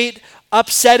great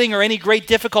upsetting or any great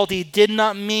difficulty, did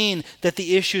not mean that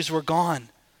the issues were gone.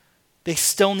 They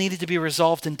still needed to be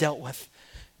resolved and dealt with.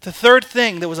 The third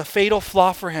thing that was a fatal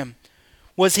flaw for him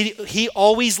was he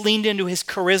always leaned into his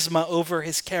charisma over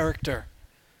his character.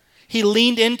 He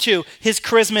leaned into his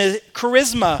charisma.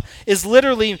 Charisma is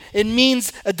literally, it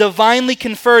means a divinely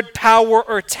conferred power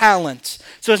or talent.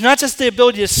 So it's not just the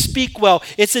ability to speak well,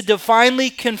 it's a divinely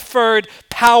conferred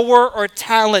power or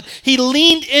talent. He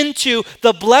leaned into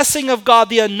the blessing of God,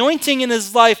 the anointing in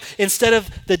his life, instead of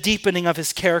the deepening of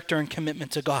his character and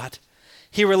commitment to God.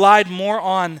 He relied more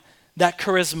on that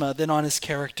charisma than on his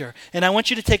character. And I want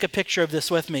you to take a picture of this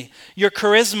with me. Your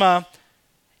charisma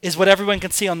is what everyone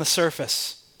can see on the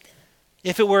surface.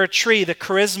 If it were a tree, the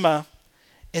charisma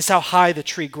is how high the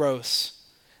tree grows.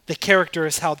 The character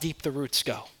is how deep the roots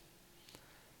go.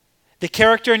 The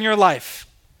character in your life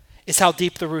is how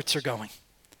deep the roots are going.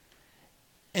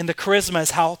 And the charisma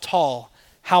is how tall,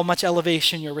 how much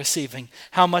elevation you're receiving,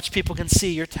 how much people can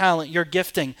see your talent, your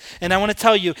gifting. And I want to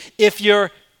tell you, if your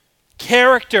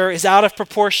character is out of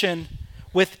proportion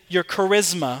with your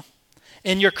charisma,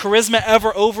 and your charisma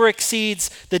ever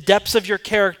overexceeds the depths of your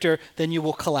character, then you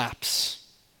will collapse.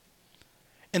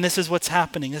 And this is what's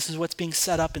happening. This is what's being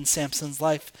set up in Samson's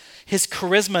life. His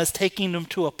charisma is taking him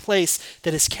to a place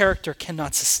that his character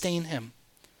cannot sustain him.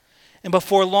 And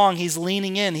before long, he's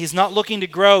leaning in. He's not looking to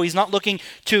grow. He's not looking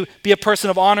to be a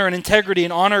person of honor and integrity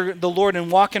and honor the Lord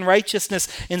and walk in righteousness.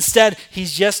 Instead,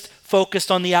 he's just focused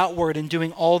on the outward and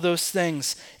doing all those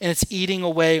things, and it's eating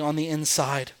away on the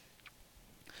inside.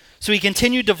 So he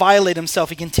continued to violate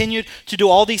himself. He continued to do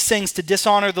all these things to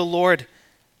dishonor the Lord.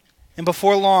 And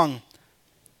before long,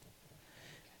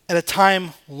 at a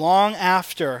time long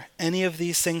after any of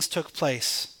these things took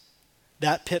place,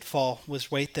 that pitfall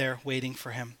was right there waiting for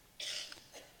him.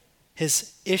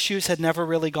 His issues had never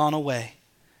really gone away.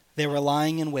 They were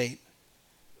lying in wait.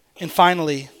 And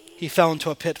finally, he fell into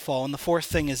a pitfall. And the fourth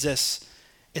thing is this.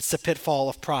 It's the pitfall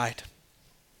of pride.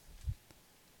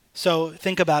 So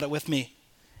think about it with me.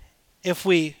 If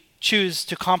we choose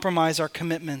to compromise our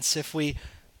commitments, if we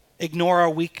ignore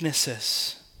our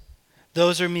weaknesses,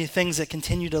 those are things that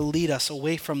continue to lead us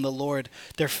away from the Lord.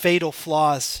 They're fatal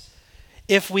flaws.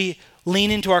 If we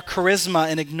lean into our charisma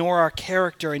and ignore our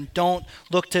character and don't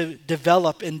look to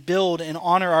develop and build and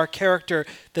honor our character,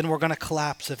 then we're going to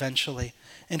collapse eventually.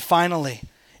 And finally,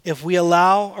 if we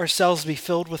allow ourselves to be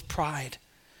filled with pride,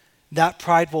 that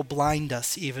pride will blind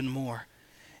us even more.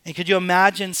 And could you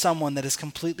imagine someone that is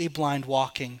completely blind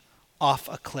walking off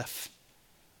a cliff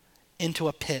into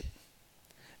a pit?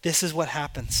 This is what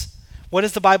happens. What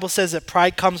does the Bible says that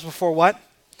pride comes before what?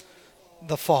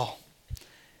 The fall.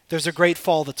 There's a great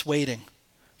fall that's waiting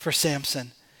for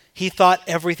Samson. He thought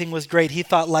everything was great. He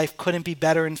thought life couldn't be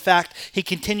better. In fact, he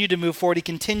continued to move forward. He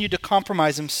continued to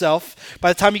compromise himself.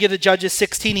 By the time you get to Judges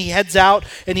 16, he heads out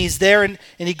and he's there and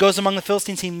he goes among the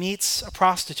Philistines. He meets a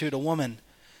prostitute, a woman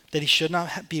that he should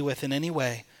not be with in any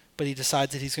way, but he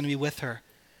decides that he's going to be with her.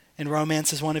 And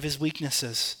romance is one of his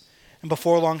weaknesses. And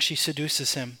before long, she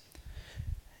seduces him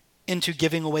into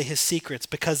giving away his secrets,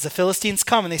 because the Philistines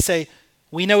come and they say,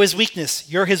 we know his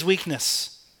weakness. You're his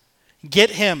weakness.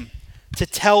 Get him to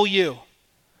tell you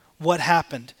what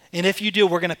happened. And if you do,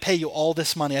 we're going to pay you all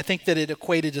this money. I think that it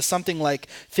equated to something like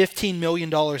 $15 million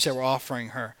they were offering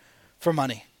her for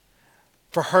money,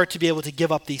 for her to be able to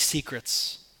give up these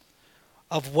secrets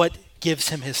of what gives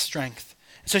him his strength.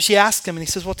 So she asked him, and he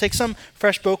says, well, take some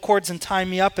fresh bow cords and tie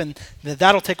me up, and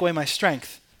that'll take away my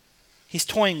strength. He's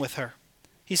toying with her.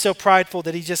 He's so prideful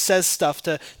that he just says stuff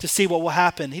to see what will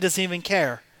happen. He doesn't even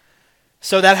care.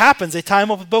 So that happens. They tie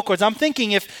him up with bow cords. I'm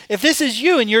thinking, if this is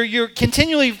you and you're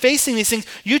continually facing these things,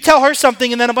 you tell her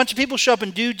something and then a bunch of people show up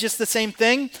and do just the same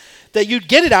thing, that you'd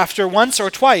get it after once or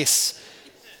twice.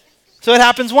 So it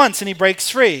happens once and he breaks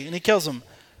free and he kills him.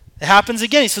 It happens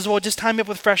again. He says, well, just tie me up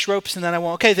with fresh ropes and then I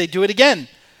won't. Okay, they do it again.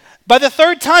 By the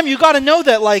third time, you got to know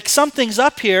that like something's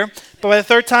up here. But by the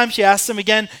third time, she asks him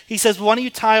again. He says, why don't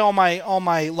you tie all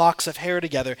my locks of hair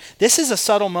together? This is a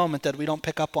subtle moment that we don't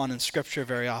pick up on in Scripture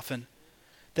very often.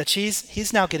 That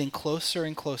he's now getting closer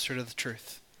and closer to the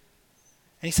truth.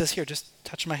 And he says, here, just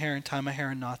touch my hair and tie my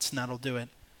hair in knots, and that'll do it.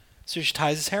 So she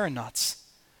ties his hair in knots.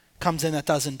 Comes in, that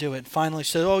doesn't do it. Finally,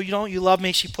 she says, oh, you love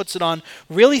me. She puts it on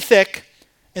really thick,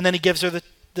 and then he gives her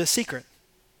the secret.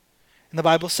 And the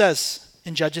Bible says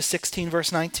in Judges 16,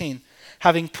 verse 19,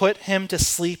 having put him to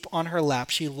sleep on her lap,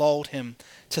 she lulled him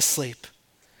to sleep.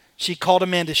 She called a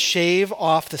man to shave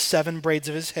off the 7 braids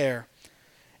of his hair,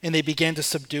 and they began to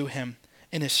subdue him,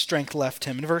 and his strength left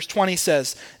him. And verse 20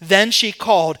 says, then she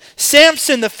called,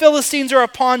 Samson, the Philistines are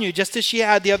upon you, just as she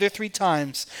had the other 3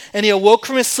 times. And he awoke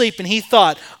from his sleep, and he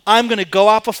thought, I'm going to go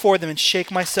out before them and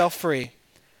shake myself free.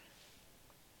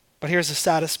 But here's the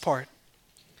saddest part.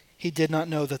 He did not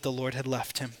know that the Lord had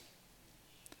left him.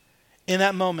 In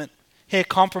that moment, he had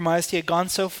compromised, he had gone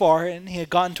so far, and he had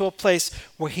gotten to a place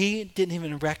where he didn't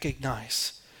even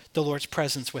recognize the Lord's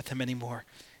presence with him anymore,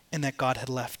 and that God had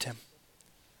left him.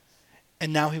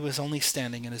 And now he was only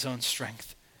standing in his own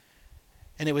strength.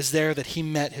 And it was there that he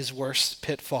met his worst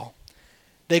pitfall.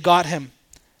 They got him.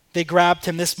 They grabbed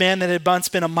him. This man that had once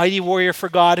been a mighty warrior for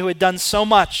God, who had done so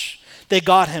much, they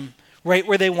got him right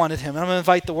where they wanted him. And I'm going to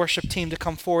invite the worship team to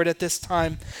come forward at this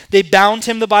time. They bound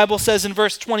him, the Bible says in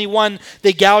verse 21,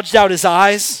 they gouged out his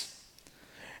eyes,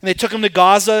 and they took him to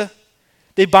Gaza.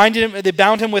 They bound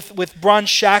him with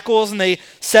bronze shackles, and they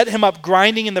set him up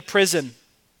grinding in the prison.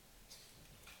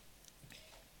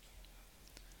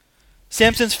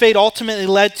 Samson's fate ultimately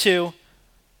led to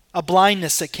a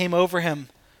blindness that came over him.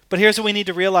 But here's what we need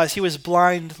to realize. He was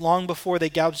blind long before they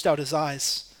gouged out his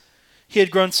eyes. He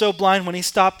had grown so blind when he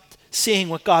stopped seeing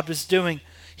what God was doing.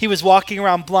 He was walking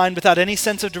around blind without any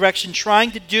sense of direction,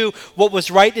 trying to do what was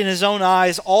right in his own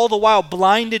eyes, all the while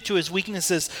blinded to his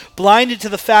weaknesses, blinded to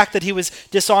the fact that he was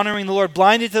dishonoring the Lord,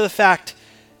 blinded to the fact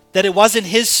that it wasn't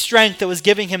his strength that was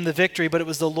giving him the victory, but it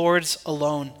was the Lord's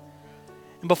alone.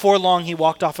 And before long, he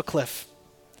walked off a cliff,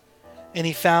 and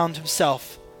he found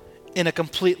himself in a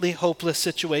completely hopeless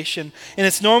situation. And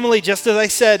it's normally, just as I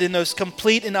said, in those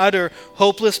complete and utter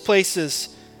hopeless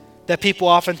places that people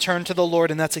often turn to the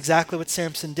Lord, and that's exactly what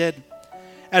Samson did.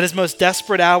 At his most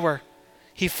desperate hour,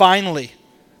 he finally,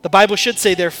 the Bible should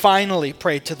say there, finally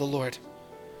prayed to the Lord.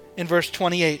 In verse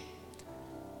 28,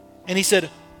 and he said,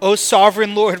 O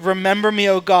sovereign Lord, remember me,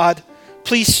 O God.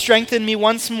 Please strengthen me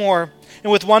once more,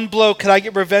 and with one blow could I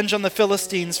get revenge on the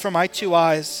Philistines for my 2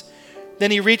 eyes. Then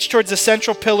he reached towards the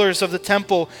central pillars of the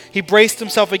temple. He braced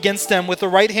himself against them with the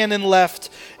right hand and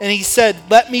left. And he said,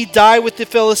 let me die with the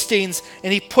Philistines.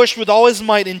 And he pushed with all his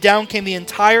might, and down came the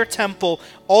entire temple,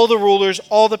 all the rulers,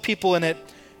 all the people in it.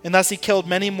 And thus he killed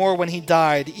many more when he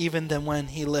died, even than when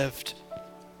he lived.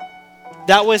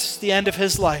 That was the end of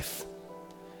his life.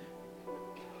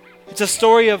 It's a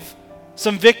story of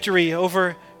some victory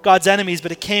over God's enemies,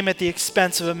 but it came at the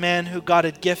expense of a man who God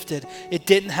had gifted. It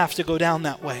didn't have to go down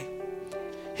that way.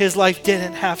 His life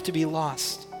didn't have to be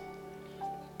lost.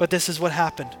 But this is what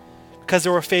happened. Because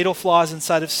there were fatal flaws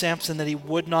inside of Samson that he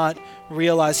would not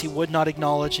realize, he would not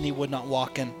acknowledge, and he would not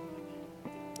walk in.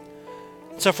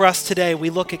 So for us today, we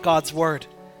look at God's word.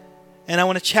 And I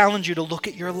want to challenge you to look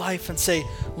at your life and say,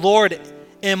 Lord,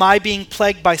 am I being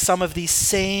plagued by some of these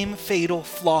same fatal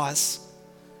flaws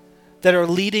that are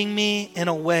leading me in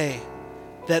a way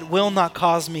that will not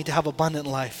cause me to have abundant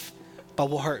life, but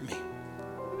will hurt me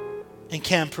and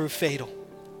can prove fatal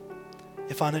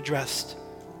if unaddressed?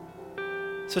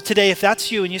 So today, if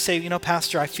that's you and you say,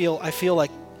 Pastor, I feel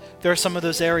like there are some of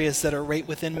those areas that are right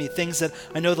within me, things that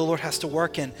I know the Lord has to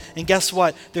work in. And guess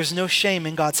what? There's no shame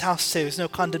in God's house today. There's no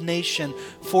condemnation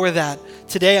for that.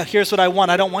 Today, here's what I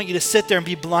want. I don't want you to sit there and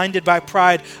be blinded by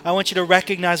pride. I want you to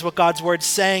recognize what God's word's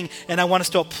saying, and I want us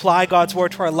to apply God's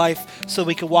word to our life so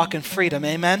we can walk in freedom.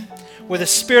 Amen? Where the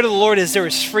Spirit of the Lord is, there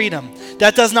is freedom.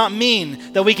 That does not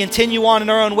mean that we continue on in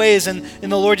our own ways and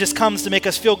the Lord just comes to make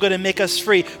us feel good and make us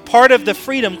free. Part of the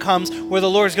freedom comes where the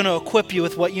Lord is going to equip you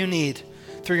with what you need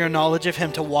through your knowledge of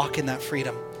Him to walk in that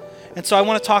freedom. And so I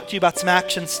want to talk to you about some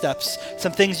action steps,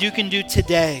 some things you can do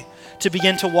today to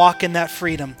begin to walk in that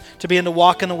freedom, to begin to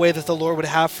walk in the way that the Lord would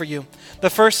have for you. The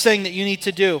first thing that you need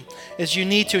to do is you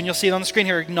need to, and you'll see it on the screen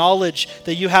here, acknowledge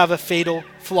that you have a fatal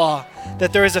flaw,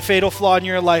 that there is a fatal flaw in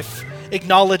your life.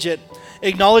 Acknowledge it.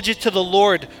 Acknowledge it to the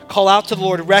Lord. Call out to the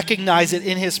Lord. Recognize it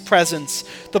in His presence.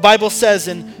 The Bible says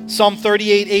in Psalm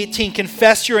 38:18,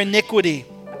 confess your iniquity.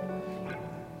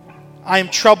 I am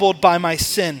troubled by my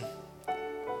sin.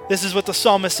 This is what the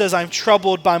psalmist says. I am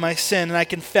troubled by my sin, and I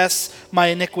confess my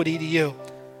iniquity to you.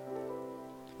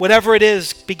 Whatever it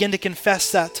is, begin to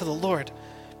confess that to the Lord.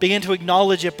 Begin to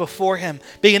acknowledge it before him.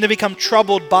 Begin to become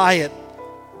troubled by it.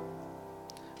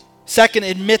 Second,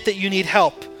 admit that you need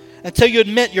help. Until you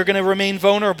admit you're going to remain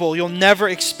vulnerable, you'll never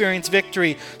experience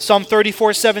victory. Psalm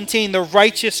 34:17, the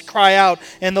righteous cry out,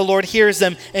 and the Lord hears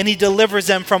them, and he delivers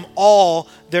them from all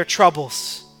their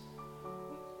troubles.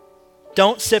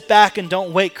 Don't sit back and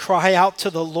don't wait. Cry out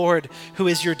to the Lord, who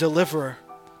is your deliverer.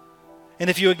 And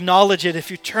if you acknowledge it,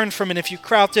 if you turn from it, if you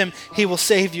cry out to him, he will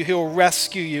save you. He will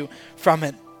rescue you from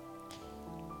it.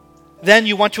 Then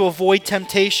you want to avoid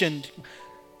temptation.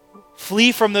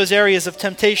 Flee from those areas of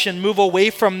temptation. Move away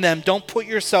from them. Don't put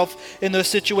yourself in those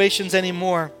situations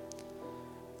anymore.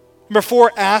 Number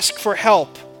 4, ask for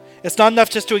help. It's not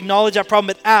enough just to acknowledge that problem,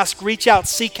 but ask, reach out,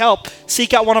 seek help.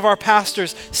 Seek out one of our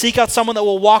pastors. Seek out someone that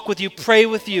will walk with you, pray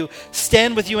with you,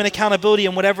 stand with you in accountability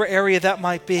in whatever area that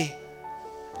might be.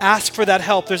 Ask for that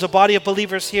help. There's a body of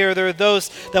believers here. There are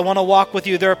those that want to walk with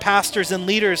you. There are pastors and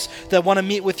leaders that want to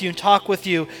meet with you and talk with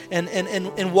you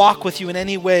and walk with you in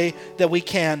any way that we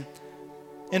can.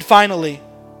 And finally,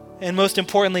 and most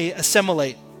importantly,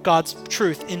 assimilate God's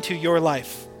truth into your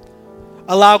life.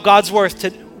 Allow God's word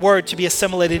to be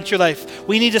assimilated into your life.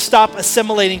 We need to stop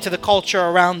assimilating to the culture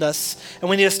around us, and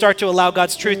we need to start to allow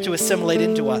God's truth to assimilate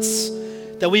into us.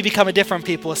 That we become a different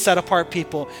people, a set-apart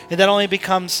people. And that only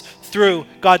becomes through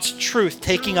God's truth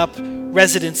taking up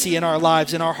residency in our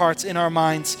lives, in our hearts, in our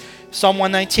minds. Psalm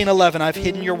 119:11, I've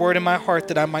hidden your word in my heart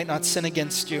that I might not sin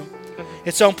against you.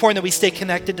 It's so important that we stay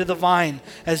connected to the vine,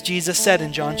 as Jesus said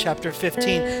in John chapter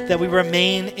 15, that we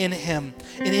remain in him,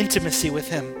 in intimacy with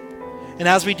him. And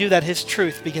as we do that, his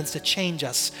truth begins to change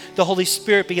us. The Holy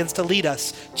Spirit begins to lead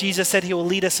us. Jesus said he will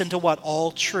lead us into what?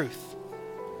 All truth.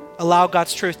 Allow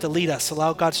God's truth to lead us.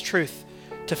 Allow God's truth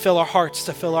to fill our hearts,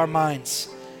 to fill our minds.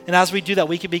 And as we do that,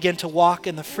 we can begin to walk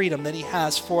in the freedom that he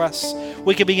has for us.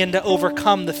 We can begin to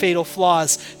overcome the fatal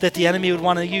flaws that the enemy would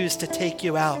want to use to take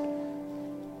you out.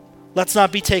 Let's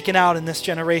not be taken out in this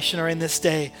generation or in this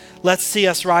day. Let's see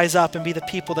us rise up and be the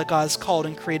people that God has called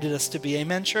and created us to be.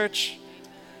 Amen, church?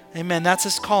 Amen. That's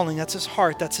his calling. That's his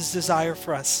heart. That's his desire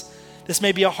for us. This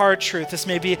may be a hard truth. This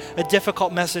may be a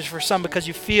difficult message for some because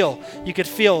you could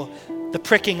feel the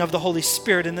pricking of the Holy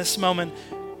Spirit in this moment.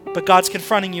 But God's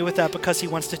confronting you with that because he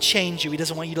wants to change you. He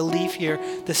doesn't want you to leave here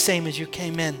the same as you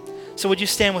came in. So would you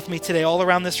stand with me today? All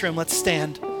around this room, let's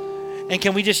stand. And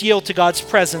can we just yield to God's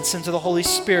presence and to the Holy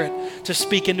Spirit to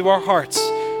speak into our hearts,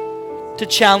 to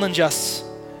challenge us,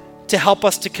 to help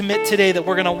us to commit today that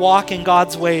we're going to walk in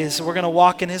God's ways. We're going to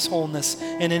walk in his wholeness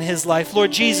and in his life.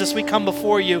 Lord Jesus, we come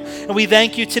before you and we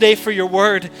thank you today for your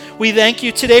word. We thank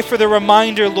you today for the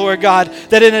reminder, Lord God,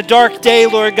 that in a dark day,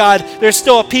 Lord God, there's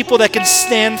still a people that can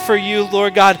stand for you,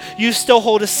 Lord God. You still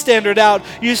hold a standard out.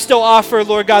 You still offer,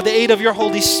 Lord God, the aid of your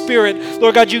Holy Spirit.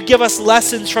 Lord God, you give us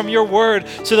lessons from your word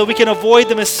so that we can avoid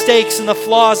the mistakes and the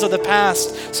flaws of the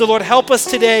past. So Lord, help us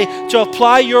today to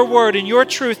apply your word and your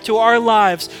truth to our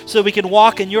lives so that we can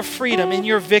walk in your freedom, in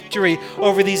your victory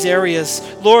over these areas.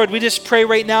 Lord, we just pray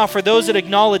right now for those that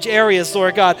acknowledge areas,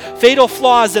 Lord God, fatal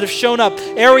flaws that have shown up,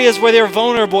 areas where they're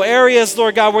vulnerable, areas,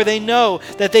 Lord God, where they know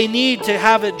that they need to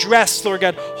have it addressed, Lord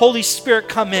God. Holy Spirit,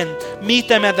 come in. Meet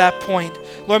them at that point.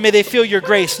 Lord, may they feel your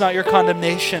grace, not your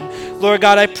condemnation. Lord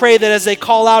God, I pray that as they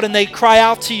call out and they cry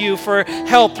out to you for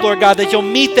help, Lord God, that you'll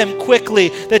meet them quickly,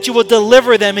 that you will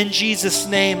deliver them in Jesus'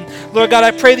 name. Lord God,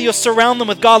 I pray that you'll surround them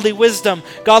with godly wisdom,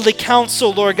 godly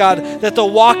counsel, Lord God, that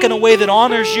they'll walk in a way that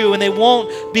honors you and they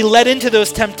won't be led into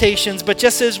those temptations. But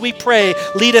just as we pray,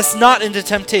 lead us not into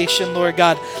temptation, Lord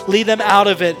God. Lead them out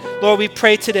of it. Lord, we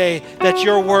pray today that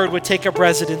your word would take up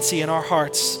residency in our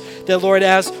hearts. That, Lord,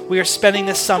 as we are spending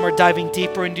this summer diving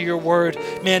deeper into your word,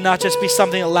 may it not just be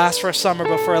something that lasts for a summer,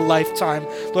 but for a lifetime.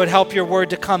 Lord, help your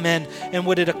word to come in, and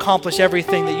would it accomplish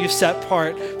everything that you set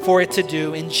part for it to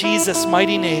do. In Jesus'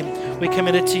 mighty name, we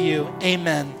commit it to you.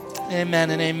 Amen.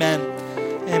 Amen and amen.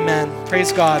 Amen.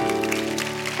 Praise God.